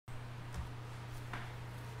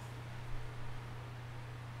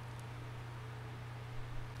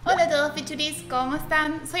todos fichuris, ¿cómo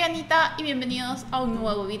están? Soy Anita y bienvenidos a un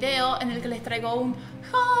nuevo video en el que les traigo un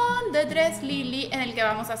haul de Dresslily en el que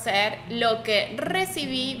vamos a hacer lo que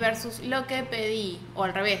recibí versus lo que pedí, o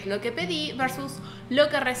al revés, lo que pedí versus lo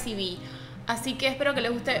que recibí. Así que espero que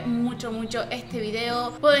les guste mucho este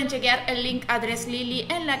video. Pueden chequear el link a Dresslily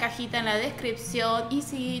en la cajita, en la descripción. Y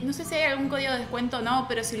si, no sé si hay algún código de descuento o no,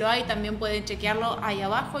 pero si lo hay también pueden chequearlo ahí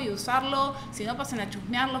abajo y usarlo. Si no, pasen a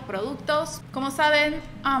chusmear los productos. Como saben,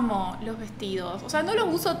 amo los vestidos. O sea, no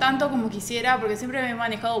los uso tanto como quisiera porque siempre me he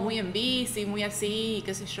manejado muy en bici, muy así,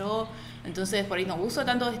 qué sé yo. Entonces por ahí no uso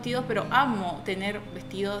tantos vestidos, pero amo tener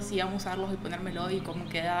vestidos y amo usarlos y ponérmelo y cómo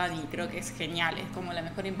quedan. Y creo que es genial, es como la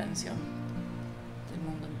mejor invención.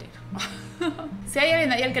 Si hay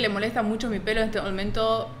alguien ahí al que le molesta mucho mi pelo en este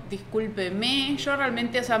momento, discúlpeme. Yo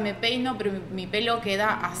realmente, o sea, me peino, pero mi pelo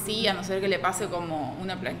queda así, a no ser que le pase como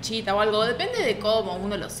una planchita o algo. Depende de cómo,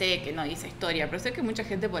 uno lo sé, que no dice historia. Pero sé que hay mucha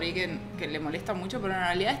gente por ahí que le molesta mucho, pero en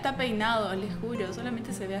realidad está peinado, les juro.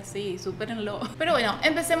 Solamente se ve así, supérenlo. Pero bueno,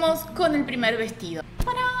 empecemos con el primer vestido.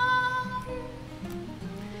 ¡Tarán!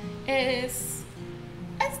 Es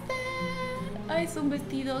este. Es un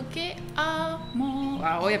vestido que amo.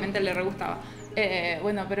 Obviamente le re gustaba.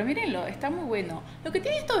 Bueno, pero mírenlo, está muy bueno. Lo que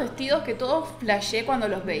tiene estos vestidos que todos flashé cuando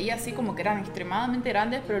los veía así como que eran extremadamente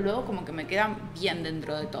grandes, pero luego como que me quedan bien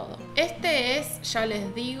dentro de todo. Este es, ya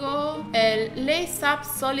les digo, el Lace Up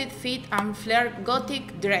Solid Fit and Flare Gothic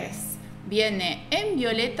Dress. Viene en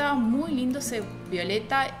violeta, muy lindo ese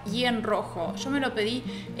violeta, y en rojo. Yo me lo pedí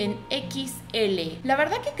en XL. La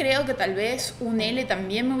verdad que creo que tal vez un L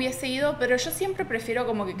también me hubiese ido, pero yo siempre prefiero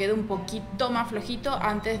como que quede un poquito más flojito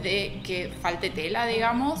antes de que falte tela,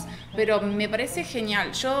 digamos. Pero me parece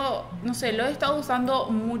genial. Yo, no sé, lo he estado usando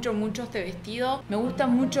mucho este vestido. Me gusta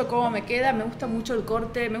mucho cómo me queda, me gusta mucho el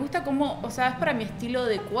corte, me gusta cómo, o sea, es para mi estilo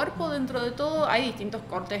de cuerpo dentro de todo. Hay distintos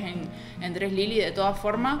cortes en Dresslily de todas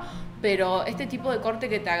formas, pero este tipo de corte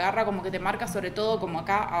que te agarra, como que te marca sobre todo como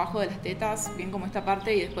acá abajo de las tetas, bien como esta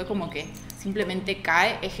parte, y después como que simplemente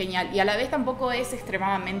cae, es genial. Y a la vez tampoco es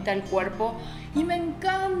extremadamente al cuerpo. Y me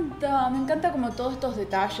encanta como todos estos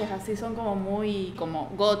detalles, así son como muy como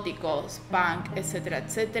góticos, punk, etcétera,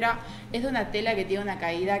 etcétera. Es de una tela que tiene una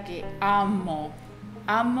caída que amo.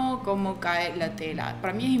 Amo cómo cae la tela.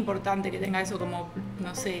 Para mí es importante que tenga eso como,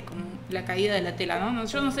 no sé, como la caída de la tela, ¿no?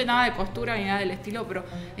 Yo no sé nada de costura ni nada del estilo, pero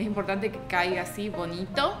es importante que caiga así,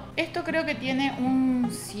 bonito. Esto creo que tiene un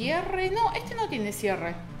cierre. No, este no tiene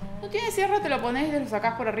cierre. No tiene cierre, te lo pones y te lo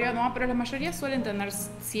sacás por arriba nomás, pero la mayoría suelen tener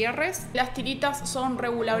cierres. Las tiritas son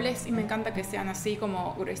regulables y me encanta que sean así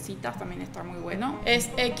como gruesitas, también está muy bueno.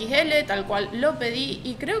 Es XL, tal cual lo pedí,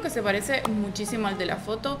 y creo que se parece muchísimo al de la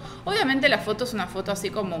foto. Obviamente la foto es una foto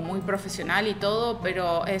así como muy profesional y todo,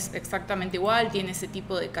 pero es exactamente igual, tiene ese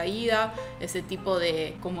tipo de caída, ese tipo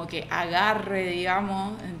de como que agarre,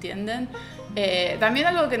 digamos, ¿entienden? También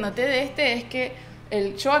algo que noté de este es que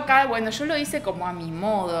yo acá, bueno, yo lo hice como a mi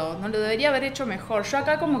modo, no lo debería haber hecho mejor. Yo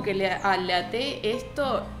acá como que le até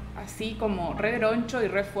esto así como re groncho y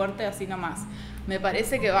re fuerte, así nomás. Me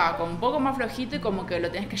parece que va con un poco más flojito y como que lo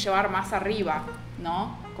tenés que llevar más arriba,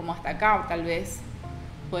 ¿no? Como hasta acá tal vez.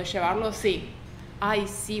 ¿Podés llevarlo? Sí. Ay,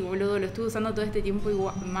 sí, boludo, lo estuve usando todo este tiempo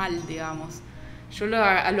igual, mal, digamos. Yo lo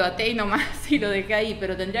até y nomás y lo dejé ahí,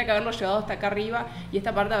 pero tendría que haberlo llevado hasta acá arriba y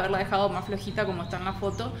esta parte haberla dejado más flojita como está en la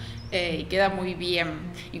foto, y queda muy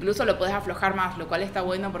bien. Incluso lo podés aflojar más, lo cual está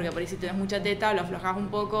bueno porque por ahí si tenés mucha teta lo aflojás un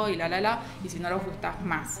poco y y si no lo ajustás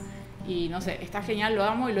más. Y no sé, está genial, lo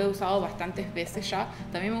amo y lo he usado bastantes veces ya.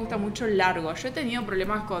 También me gusta mucho el largo. Yo he tenido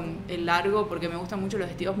problemas con el largo porque me gustan mucho los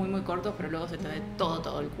vestidos muy cortos, pero luego se te ve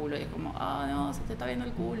todo el culo y es como, no, se te está viendo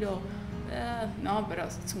el culo. No, pero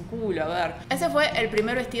es un culo, a ver. Ese fue el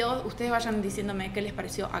primer vestido. Ustedes vayan diciéndome qué les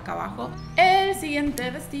pareció acá abajo. El siguiente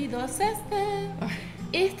vestido es este.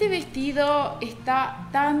 Este vestido está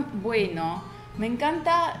tan bueno. Me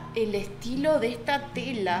encanta el estilo de esta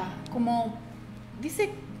tela. Como,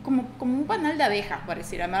 dice, como un panal de abejas,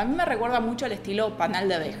 pareciera. A mí me recuerda mucho al estilo panal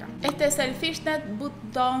de abeja. Este es el Fishnet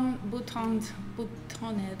Buttoned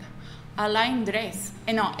A-line dress.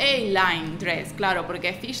 No, A-line dress, claro,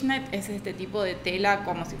 porque fishnet es este tipo de tela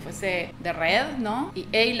como si fuese de red, ¿no? Y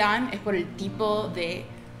A-line es por el tipo de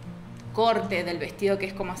corte del vestido, que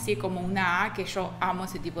es como así, como una A, que yo amo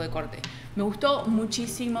ese tipo de corte. Me gustó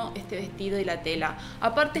muchísimo este vestido y la tela.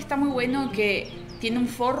 Aparte está muy bueno que tiene un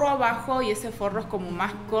forro abajo y ese forro es como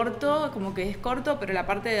más corto, como que es corto, pero la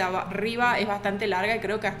parte de arriba es bastante larga y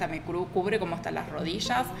creo que hasta me cubre como hasta las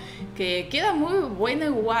rodillas, que queda muy bueno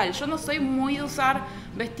igual. Yo no soy muy de usar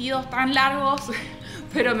vestidos tan largos,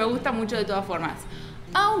 pero me gusta mucho de todas formas.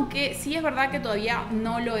 Aunque sí es verdad que todavía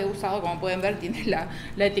no lo he usado, como pueden ver tiene la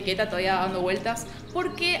etiqueta todavía dando vueltas,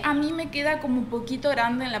 porque a mí me queda como un poquito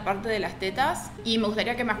grande en la parte de las tetas y me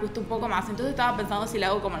gustaría que me ajuste un poco más. Entonces estaba pensando si le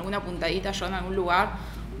hago como alguna puntadita yo en algún lugar,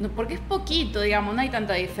 porque es poquito, digamos, no hay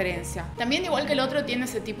tanta diferencia. También igual que el otro tiene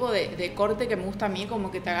ese tipo de corte que me gusta a mí,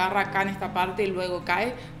 como que te agarra acá en esta parte y luego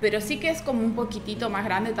cae, pero sí que es como un poquitito más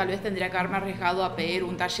grande. Tal vez tendría que haberme arriesgado a pedir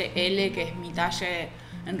un talle L, que es mi talle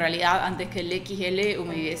en realidad, antes que el XL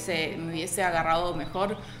me hubiese agarrado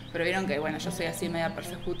mejor, pero vieron que bueno, yo soy así media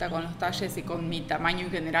persecuta con los talles y con mi tamaño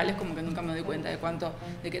en general, es como que nunca me doy cuenta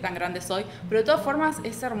de qué tan grande soy, pero de todas formas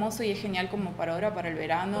es hermoso y es genial como para ahora, para el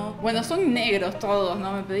verano. Bueno, son negros todos,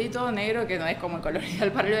 ¿no? Me pedí todo negro, que no es como el color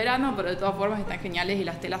ideal para el verano, pero de todas formas están geniales y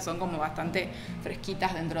las telas son como bastante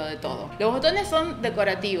fresquitas dentro de todo. Los botones son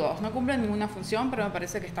decorativos, no cumplen ninguna función, pero me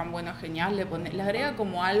parece que están buenos, genial. Le agrega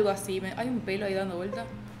como algo así, hay un pelo ahí dando vuelta.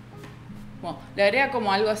 Bueno, le agrega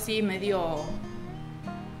como algo así medio...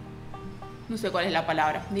 no sé cuál es la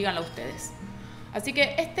palabra, díganlo ustedes. Así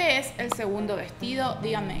que este es el segundo vestido.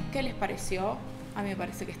 Díganme qué les pareció. A mí me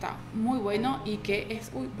parece que está muy bueno y que es...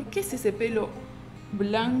 Uy, ¿qué es ese pelo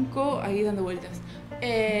blanco ahí dando vueltas?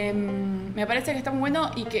 Me parece que está muy bueno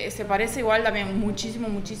y que se parece igual también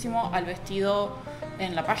muchísimo al vestido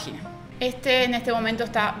en la página. En este momento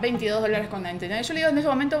está $22.99. Yo le digo en este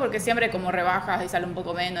momento porque siempre como rebajas y sale un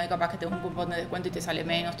poco menos y capaz que tengo un cupón de descuento y te sale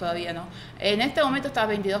menos, todavía no. En este momento está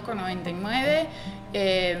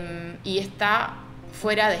 $22.99 y está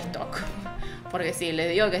fuera de stock. Porque sí,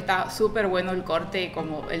 les digo que está súper bueno el corte y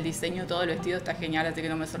como el diseño, todo el vestido está genial, así que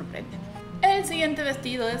no me sorprende. El siguiente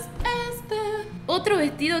vestido es este. Otro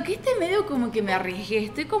vestido que medio como que me arriesgué,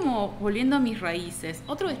 estoy como volviendo a mis raíces.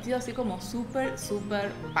 Otro vestido así como súper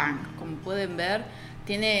punk, como pueden ver.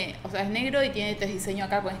 Tiene, o sea, es negro y tiene este diseño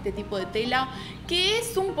acá con este tipo de tela que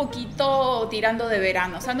es un poquito tirando de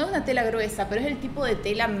verano. O sea, no es una tela gruesa, pero es el tipo de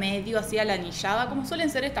tela medio así alanillada, como suelen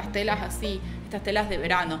ser estas telas así, estas telas de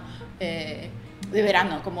verano.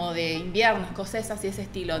 Como de invierno, escocesas y ese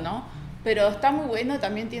estilo, ¿no? Pero está muy bueno,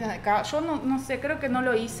 también tiene acá, yo no sé, creo que no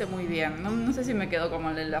lo hice muy bien, no sé si me quedó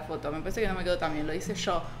como en la foto, me parece que no me quedó tan bien, lo hice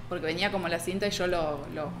yo, porque venía como la cinta y yo lo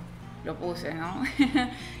puse, ¿no?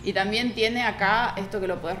 Y también tiene acá esto que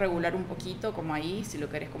lo podés regular un poquito, como ahí, si lo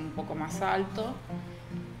querés como un poco más alto.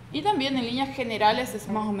 Y también en líneas generales es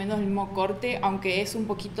más o menos el mismo corte, aunque es un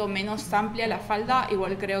poquito menos amplia la falda,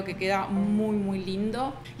 igual creo que queda muy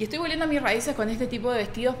lindo. Y estoy volviendo a mis raíces con este tipo de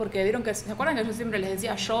vestidos porque vieron que, ¿se acuerdan que yo siempre les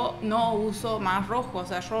decía, yo no uso más rojo? O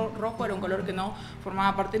sea, yo rojo era un color que no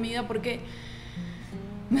formaba parte de mi vida porque...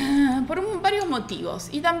 por varios motivos.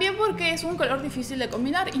 Y también porque es un color difícil de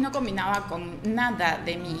combinar y no combinaba con nada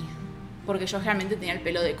de mí. Porque yo realmente tenía el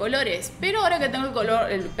pelo de colores, pero ahora que tengo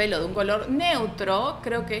el pelo de un color neutro,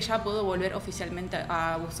 creo que ya puedo volver oficialmente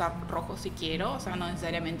a usar rojo si quiero, o sea, no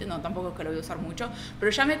necesariamente, no, tampoco es que lo voy a usar mucho,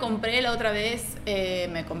 pero ya me compré la otra vez,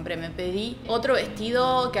 me pedí otro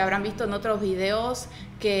vestido que habrán visto en otros videos,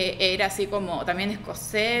 que era así como, también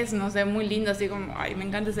escocés, no sé, muy lindo, así como, ay, me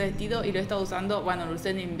encanta ese vestido y lo he estado usando, bueno, lo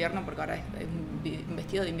usé en invierno porque ahora es un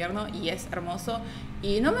vestido de invierno y es hermoso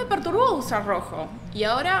y no me perturbó usar rojo y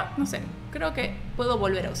ahora, no sé, creo que puedo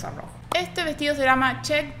volver a usar rojo. Este vestido se llama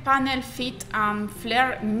Check Panel Fit and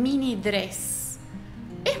Flare Mini Dress.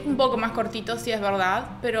 Es un poco más cortito, sí es verdad,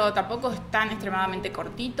 pero tampoco es tan extremadamente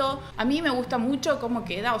cortito. A mí me gusta mucho cómo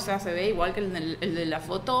queda, o sea, se ve igual que el de la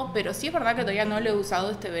foto, pero sí es verdad que todavía no lo he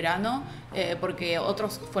usado este verano, porque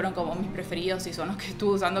otros fueron como mis preferidos y son los que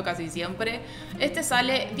estuve usando casi siempre. Este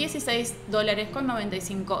sale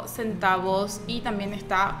 $16.95 y también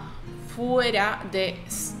está fuera de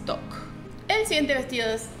stock. El siguiente vestido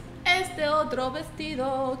es este otro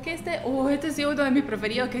vestido, que este sí es uno de mis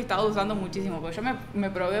preferidos que he estado usando muchísimo, porque yo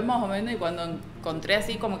me probé más o menos y cuando encontré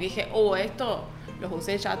así como que dije, esto los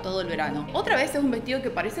usé ya todo el verano. Otra vez es un vestido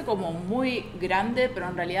que parece como muy grande, pero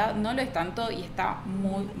en realidad no lo es tanto y está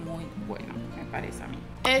muy bueno, me parece a mí.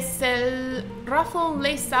 Es el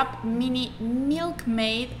Ruffle Lace Up Mini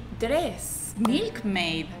Milkmaid Dress.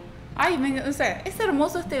 Milkmaid. Ay, no sé, es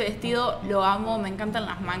hermoso este vestido, lo amo, me encantan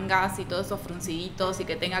las mangas y todos esos frunciditos y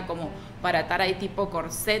que tenga como para atar ahí tipo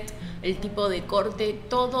corset, el tipo de corte,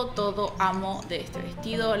 todo amo de este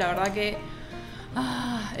vestido, la verdad que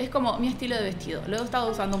es como mi estilo de vestido, lo he estado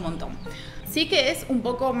usando un montón. Sí que es un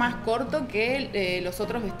poco más corto que los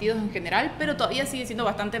otros vestidos en general, pero todavía sigue siendo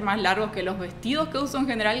bastante más largo que los vestidos que uso en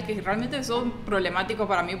general, que realmente son problemáticos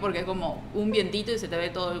para mí porque es como un vientito y se te ve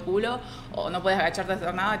todo el culo, o no puedes agacharte a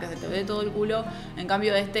hacer nada que se te ve todo el culo. En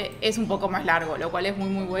cambio este es un poco más largo, lo cual es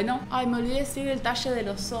muy bueno. Ay, me olvidé decir el talle de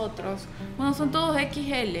los otros. Bueno, son todos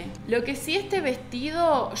XL. Lo que sí, este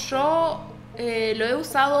vestido yo lo he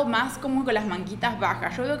usado más como con las manguitas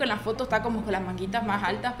bajas. Yo veo que en la foto está como con las manguitas más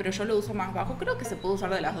altas, pero yo lo uso más bajo. Creo que se puede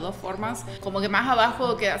usar de las dos formas. Como que más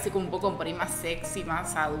abajo queda así como un poco por ahí más sexy,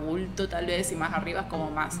 más adulto tal vez, y más arriba es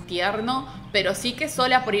como más tierno. Pero sí que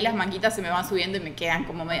sola por ahí las manguitas se me van subiendo y me quedan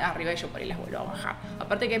como arriba y yo por ahí las vuelvo a bajar.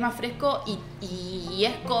 Aparte que es más fresco y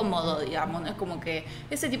es cómodo, digamos. No es como que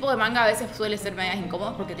ese tipo de manga a veces suele ser medias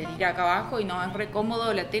incómodas porque te tira acá abajo y no es re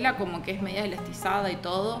cómodo. La tela como que es media elastizada y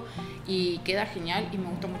todo. Y queda genial y me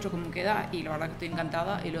gusta mucho cómo queda y la verdad que estoy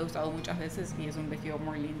encantada y lo he usado muchas veces y es un vestido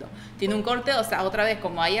muy lindo. Tiene un corte, o sea, otra vez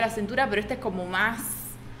como ahí a la cintura, pero este es como más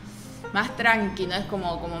tranqui, no es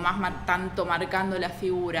como más tanto marcando la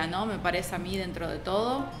figura, ¿no? Me parece a mí dentro de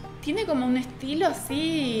todo. Tiene como un estilo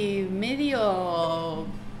así medio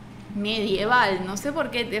medieval, no sé por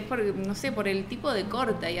qué, es no sé, por el tipo de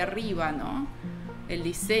corte ahí arriba, ¿no? El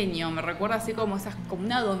diseño me recuerda así como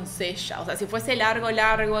una doncella, o sea, si fuese largo,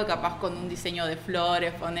 capaz con un diseño de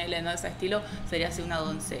flores, ponele, ¿no? Ese estilo, sería así una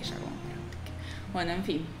doncella. Bueno, en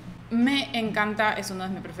fin, me encanta, es uno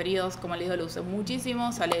de mis preferidos, como les digo, lo uso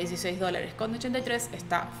muchísimo, sale $16.83,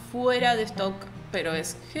 está fuera de stock, pero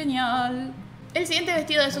es genial. El siguiente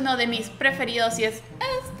vestido es uno de mis preferidos y es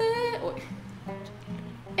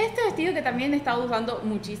este vestido que también he estado usando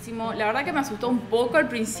muchísimo. La verdad que me asustó un poco al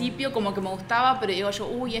principio, como que me gustaba, pero digo yo,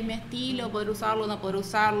 uy, es mi estilo, poder usarlo, no poder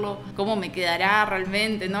usarlo, cómo me quedará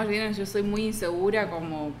realmente, ¿no? Yo soy muy insegura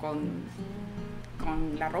como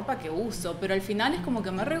con la ropa que uso, pero al final es como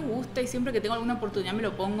que me re gusta y siempre que tengo alguna oportunidad me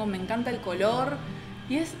lo pongo, me encanta el color.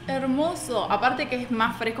 Y es hermoso, aparte que es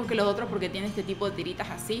más fresco que los otros porque tiene este tipo de tiritas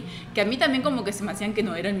así, que a mí también como que se me hacían que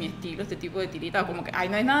no eran mi estilo, este tipo de tiritas, como que, ay,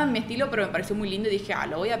 no es nada en mi estilo, pero me pareció muy lindo y dije,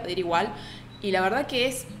 lo voy a pedir igual. Y la verdad que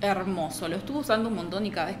es hermoso, lo estuve usando un montón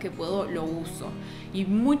y cada vez que puedo lo uso. Y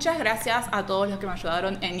muchas gracias a todos los que me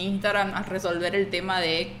ayudaron en Instagram a resolver el tema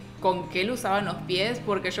de con qué lo usaban los pies,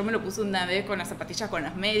 porque yo me lo puse una vez con las zapatillas con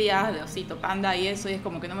las medias de osito panda y eso, y es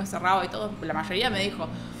como que no me cerraba y todo, la mayoría me dijo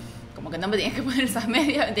como que no me tenía que poner esas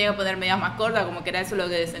medias, me tenía que poner medias más cortas, como que era eso lo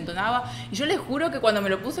que desentonaba. Y yo les juro que cuando me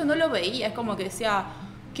lo puse no lo veía, es como que decía,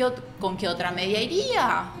 ¿con qué otra media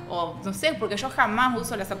iría? O no sé, porque yo jamás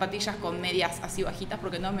uso las zapatillas con medias así bajitas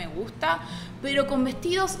porque no me gusta, pero con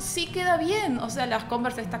vestidos sí queda bien. O sea, las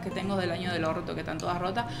Converse estas que tengo del año del orto, que están todas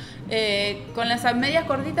rotas, con las medias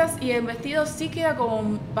cortitas y en vestidos sí queda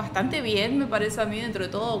como bastante bien, me parece a mí, dentro de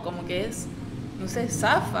todo, como que es, no sé,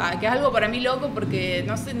 zafa, que es algo para mí loco porque,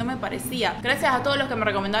 no sé, no me parecía. Gracias a todos los que me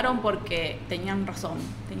recomendaron porque tenían razón,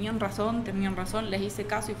 les hice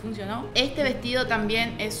caso y funcionó. Este vestido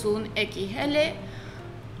también es un XL.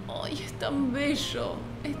 ¡Ay, es tan bello!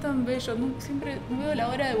 Es tan bello. Siempre no veo la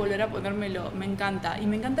hora de volver a ponérmelo. Me encanta. Y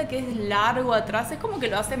me encanta que es largo atrás, es como que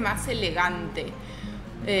lo hace más elegante.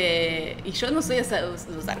 Y yo no soy de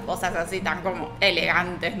usar cosas así tan como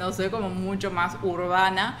elegantes, no soy como mucho más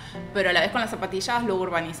urbana, pero a la vez con las zapatillas lo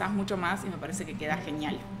urbanizas mucho más y me parece que queda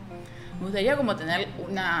genial. Me gustaría como tener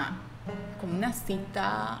una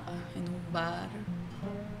cita en un bar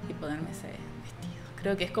y ponerme ese vestido.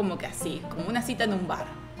 Creo que es como que así, como una cita en un bar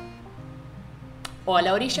o a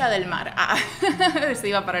la orilla del mar. Se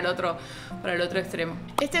iba para el otro extremo.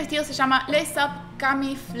 Este vestido se llama Lace Up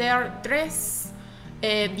Cami Flare Dress.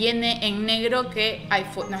 Viene en negro que no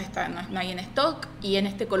hay en stock y en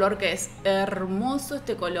este color que es hermoso,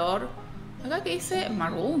 este color acá que dice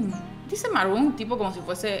maroon, tipo como si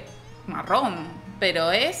fuese marrón,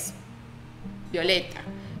 pero es violeta,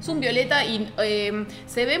 es un violeta y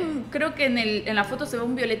se ve, creo que en la foto se ve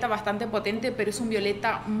un violeta bastante potente, pero es un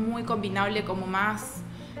violeta muy combinable, como más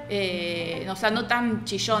o sea, no tan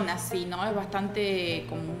chillón así, ¿no? Es bastante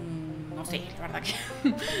como no sé, la verdad que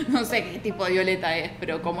no sé qué tipo de violeta es,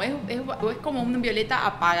 pero como es como un violeta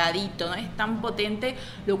apagadito, no es tan potente,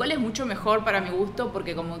 lo cual es mucho mejor para mi gusto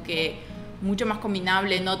porque como que mucho más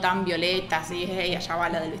combinable, no tan violeta, así, allá va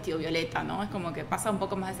la del vestido violeta, ¿no? Es como que pasa un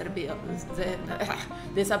poco más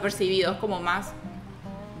desapercibido, es como más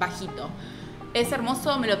bajito. Es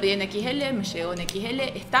hermoso, me lo pedí en XL, me llegó en XL,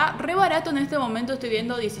 está re barato en este momento, estoy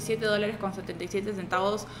viendo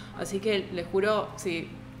 $17.77, así que les juro, si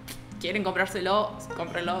quieren comprárselo,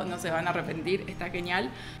 cómprenlo, no se van a arrepentir, está genial.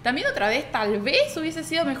 También otra vez, tal vez hubiese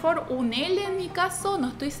sido mejor un L en mi caso, no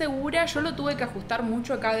estoy segura, yo lo tuve que ajustar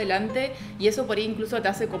mucho acá adelante y eso por ahí incluso te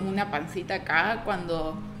hace como una pancita acá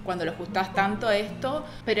cuando lo ajustás tanto a esto,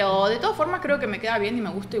 pero de todas formas creo que me queda bien y me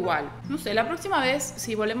gusta igual. No sé, la próxima vez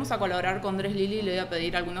si volvemos a colaborar con Dresslily le voy a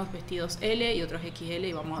pedir algunos vestidos L y otros XL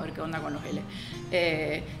y vamos a ver qué onda con los L.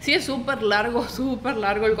 Sí es súper largo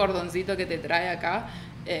el cordoncito que te trae acá.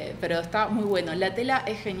 Pero está muy bueno, la tela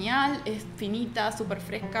es genial, es finita, súper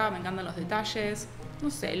fresca, me encantan los detalles, no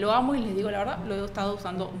sé, lo amo y les digo la verdad, lo he estado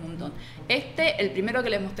usando un montón. El primero que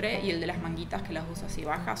les mostré y el de las manguitas que las uso así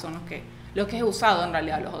bajas son los que he usado en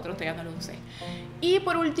realidad, los otros todavía no los usé. Y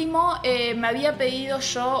por último, me había pedido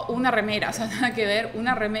yo una remera, o sea, nada que ver,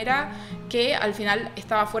 una remera que al final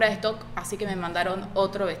estaba fuera de stock, así que me mandaron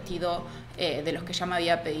otro vestido de los que ya me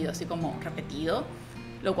había pedido, así como repetido.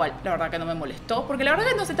 Lo cual, la verdad que no me molestó, porque la verdad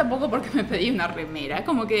que no sé tampoco por qué me pedí una remera.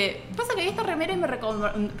 Como que pasa que esta remera me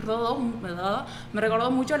recordó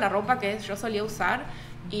mucho la ropa que yo solía usar.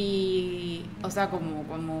 Y, o sea, como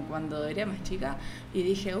cuando era más chica. Y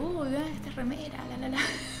dije, esta remera, la.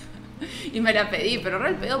 Y me la pedí, pero re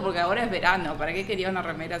el pedo porque ahora es verano. ¿Para qué quería una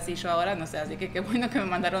remera así yo ahora? No sé, así que qué bueno que me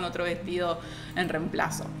mandaron otro vestido en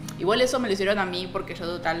reemplazo. Igual eso me lo hicieron a mí porque yo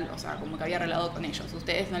total, o sea, como que había arreglado con ellos.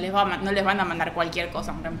 Ustedes no les van a mandar cualquier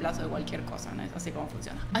cosa, un reemplazo de cualquier cosa, ¿no? Es así como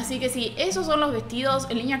funciona. Así que sí, esos son los vestidos.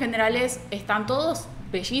 En líneas generales están todos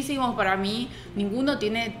bellísimos para mí. Ninguno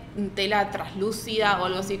tiene tela traslúcida o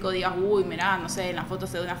algo así que digas, uy, mirá, no sé, en la foto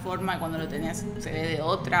se ve de una forma y cuando lo tenés se ve de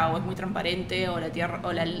otra, o es muy transparente, o la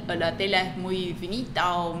tela es muy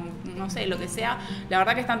finita, o no sé, lo que sea. La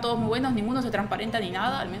verdad que están todos muy buenos, ninguno se transparenta ni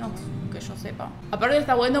nada, al menos que yo sepa. Aparte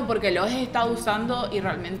está bueno porque los he estado usando y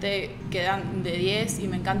realmente quedan de 10 y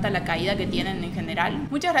me encanta la caída que tienen en general.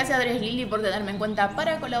 Muchas gracias a Dresslily por tenerme en cuenta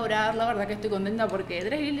para colaborar. La verdad que estoy contenta porque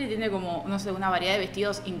Dresslily tiene como, no sé, una variedad de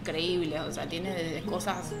vestidos increíbles. O sea, tiene desde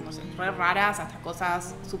cosas, no sé, re raras hasta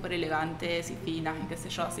cosas súper elegantes y finas y qué sé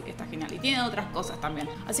yo, así que está genial. Y tiene otras cosas también.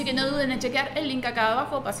 Así que no duden en chequear el link acá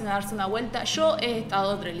abajo, pasen a darse una vuelta. Yo he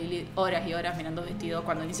estado en Dresslily horas y horas mirando vestidos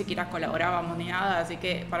cuando ni siquiera colaborábamos ni nada, así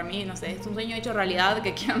que para mí, no sé, es un sueño hecho realidad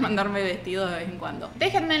que quieran mandarme vestidos de vez en cuando.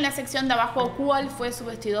 Déjenme en la sección de abajo cuál fue su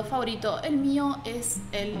vestido favorito. El mío es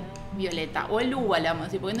el violeta, o el uva, le vamos a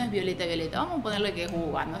decir, porque no es violeta. Vamos a ponerle que es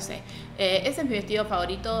uva, no sé. Ese es mi vestido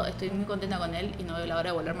favorito, estoy muy contenta con él y no veo la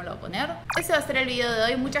hora de volvérmelo a poner. Ese va a ser el video de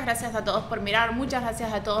hoy. Muchas gracias a todos por mirar, muchas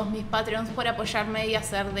gracias a todos mis Patreons por apoyarme y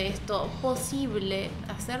hacer de esto posible,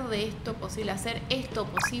 hacer esto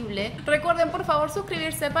posible. Recuerden por favor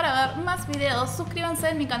suscribirse para ver más videos, suscríbanse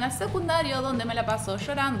en mi canal secundario donde me la paso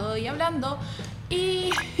llorando y hablando.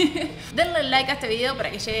 Y denle like a este video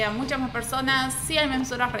para que llegue a muchas más personas. Síganme en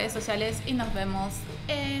nuestras redes sociales y nos vemos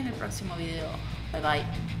en el próximo video. Bye bye.